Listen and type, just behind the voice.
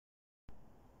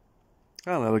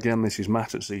Hello again, this is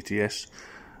Matt at CTS,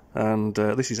 and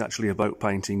this is actually a boat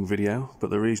painting video,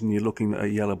 but the reason you're looking at a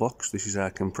yellow box, this is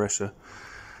our compressor,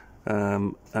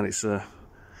 and it's a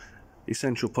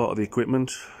essential part of the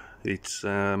equipment. It's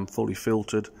fully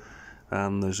filtered,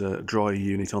 and there's a dry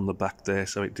unit on the back there,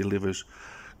 so it delivers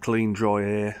clean dry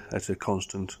air at a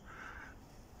constant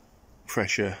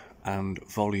pressure and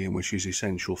volume, which is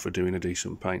essential for doing a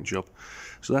decent paint job.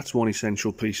 So that's one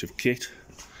essential piece of kit.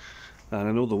 And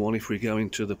another one, if we go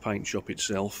into the paint shop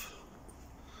itself,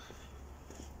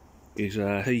 is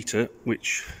our heater,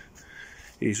 which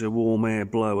is a warm air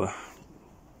blower,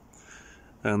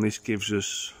 and this gives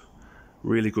us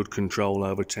really good control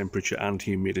over temperature and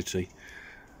humidity.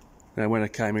 Now, when I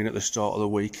came in at the start of the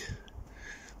week,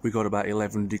 we got about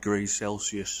 11 degrees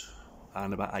Celsius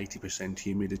and about 80%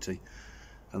 humidity,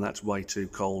 and that's way too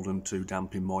cold and too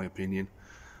damp in my opinion.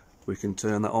 We can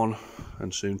turn that on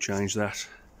and soon change that.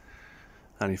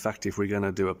 And in fact, if we're going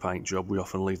to do a paint job, we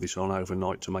often leave this on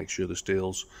overnight to make sure the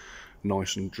steel's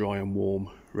nice and dry and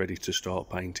warm, ready to start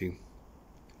painting.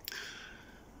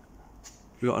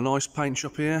 We've got a nice paint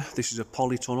shop here. This is a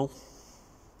polytunnel,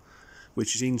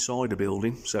 which is inside a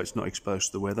building, so it's not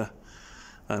exposed to the weather,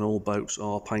 and all boats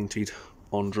are painted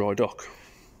on dry dock.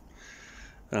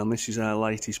 And this is our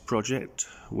latest project.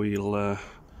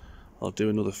 I'll do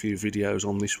another few videos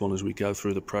on this one as we go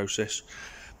through the process.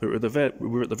 But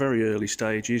we're at the very early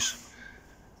stages,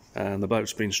 and the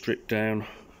boat's been stripped down,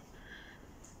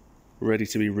 ready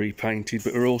to be repainted,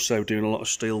 but we're also doing a lot of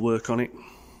steel work on it.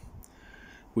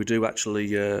 We do actually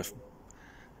do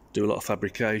a lot of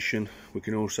fabrication. We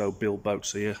can also build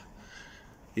boats here.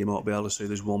 You might be able to see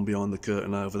there's one behind the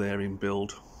curtain over there in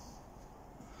build.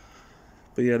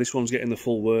 But yeah, this one's getting the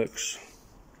full works.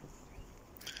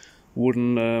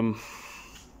 Wooden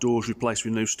doors replaced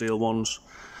with new steel ones.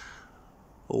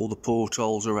 All the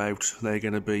portholes are out. They're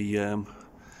going to be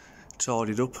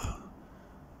tidied up.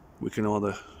 We can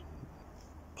either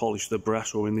polish the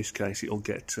brass, or in this case it'll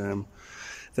get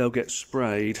they'll get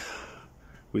sprayed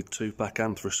with 2-pack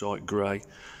anthracite grey,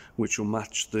 which will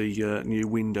match the new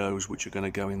windows which are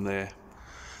going to go in there.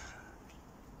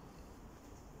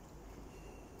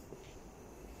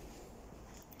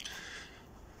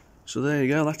 So there you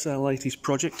go, that's our latest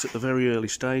project at the very early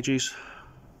stages.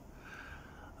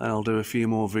 I'll do a few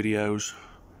more videos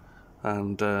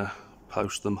and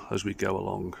post them as we go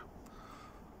along.